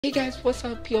Hey guys, what's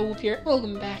up? P.O. Wolf here.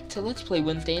 Welcome back to Let's Play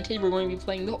Wednesday, and today we're going to be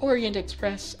playing the Orient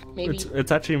Express, maybe?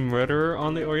 It's actually Murderer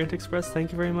on the Orient Express,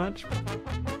 thank you very much.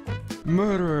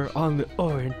 Murderer on the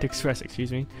Orient Express,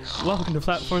 excuse me. Welcome to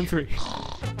Platform 3.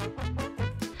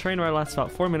 Train ride lasts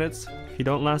about 4 minutes. If you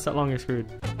don't last that long, you're screwed.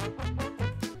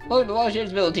 Welcome to Wall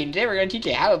Street's Build Team. Today we're going to teach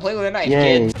you how to play with a knife,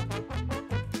 Yay.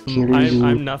 kids.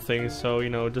 I'm nothing, so, you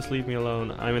know, just leave me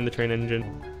alone. I'm in the train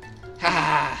engine.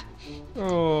 Ha!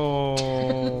 Oh.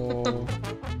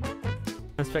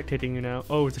 I'm spectating you now.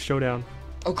 Oh, it's a showdown.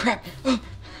 Oh crap!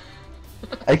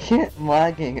 I can't, I'm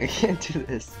lagging, I can't do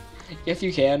this. Yes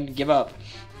you can. Give up.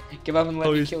 Give up and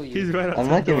let me kill you. He's right outside I'm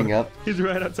not the door. giving up. He's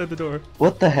right outside the door.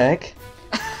 What the heck?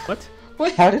 What?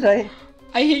 What? How did I?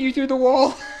 I hit you through the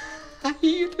wall! I hit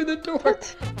you through the door!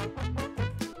 What?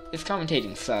 This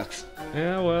commentating sucks.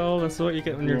 Yeah, well, that's what you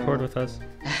get when you record with us.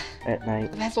 At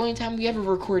night. That's the only time we ever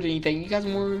record anything. You guys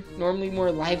are normally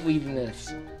more lively than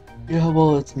this. Yeah,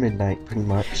 well, it's midnight, pretty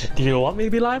much. Do you want me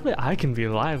to be lively? I can be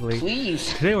lively.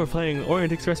 Please! Today we're playing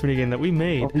Orient Express minigame that we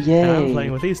made. Oh, yay. And I'm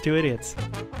playing with these two idiots.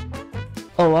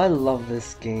 Oh, I love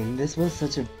this game. This was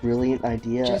such a brilliant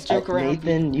idea. Just joke around.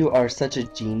 Nathan, you are such a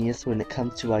genius when it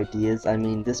comes to ideas. I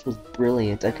mean, this was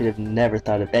brilliant. I could have never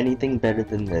thought of anything better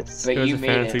than this. But It was you a made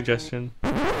fan it. suggestion.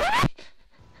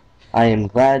 I am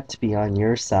glad to be on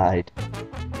your side.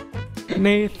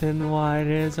 Nathan White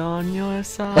is on your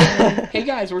side. Hey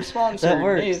guys, we're sponsored. That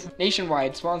works.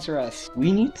 Nationwide, sponsor us.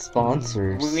 We need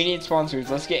sponsors. We need sponsors.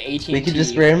 Let's get AT&T. We could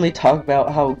just randomly talk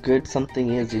about how good something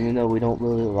is, even though we don't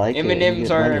really like it.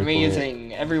 M&Ms are money for it.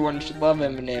 amazing. Everyone should love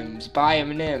M&Ms. Buy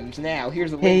M&Ms now.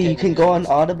 Here's a link. Hey, to you can go on M&Ms.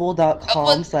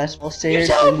 audible.com/wellshared You and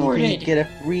you teleported! can get a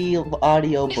free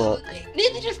audiobook.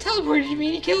 Nathan just teleported to me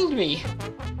and he killed me.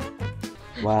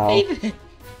 Wow. Nathan.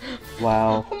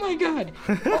 Wow. Oh my god.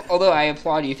 Although I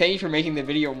applaud you. Thank you for making the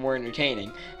video more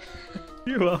entertaining.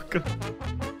 You're welcome.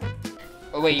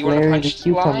 Oh wait, you want a Larry the punch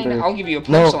line? cucumber. I'll give you a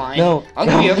No, punch line. no, I'll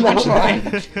no, give you a no.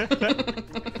 punch line.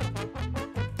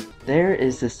 There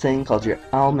is this thing called your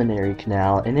alimentary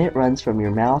canal, and it runs from your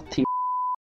mouth to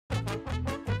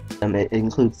your It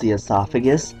includes the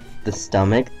esophagus, the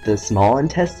stomach, the small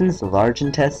intestines, the large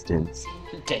intestines,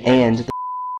 and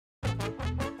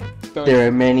there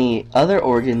are many other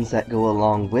organs that go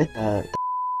along with the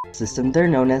system. They're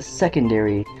known as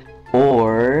secondary,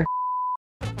 or...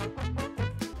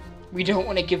 We don't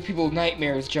want to give people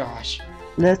nightmares, Josh.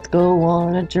 Let's go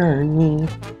on a journey.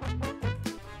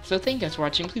 So thank you guys for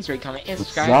watching. Please rate, comment, and What's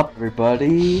subscribe. up,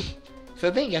 everybody?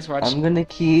 So thank you guys for watching. I'm gonna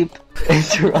keep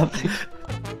interrupting.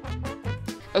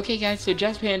 Okay guys, so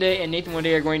Jaspanda and Nathan one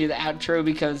day are going to do the outro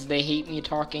because they hate me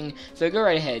talking. So go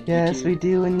right ahead. Yes, YouTube. we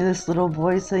do in this little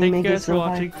voice that you Thank you make it guys for so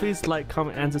watching. high. Please like,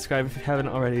 comment, and subscribe if you haven't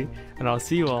already. And I'll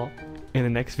see you all in the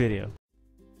next video.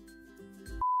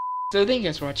 So thank you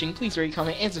guys for watching. Please rate,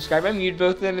 comment, and subscribe. I muted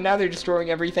both of them and now they're destroying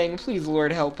everything. Please,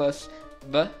 Lord, help us.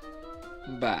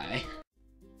 Bye.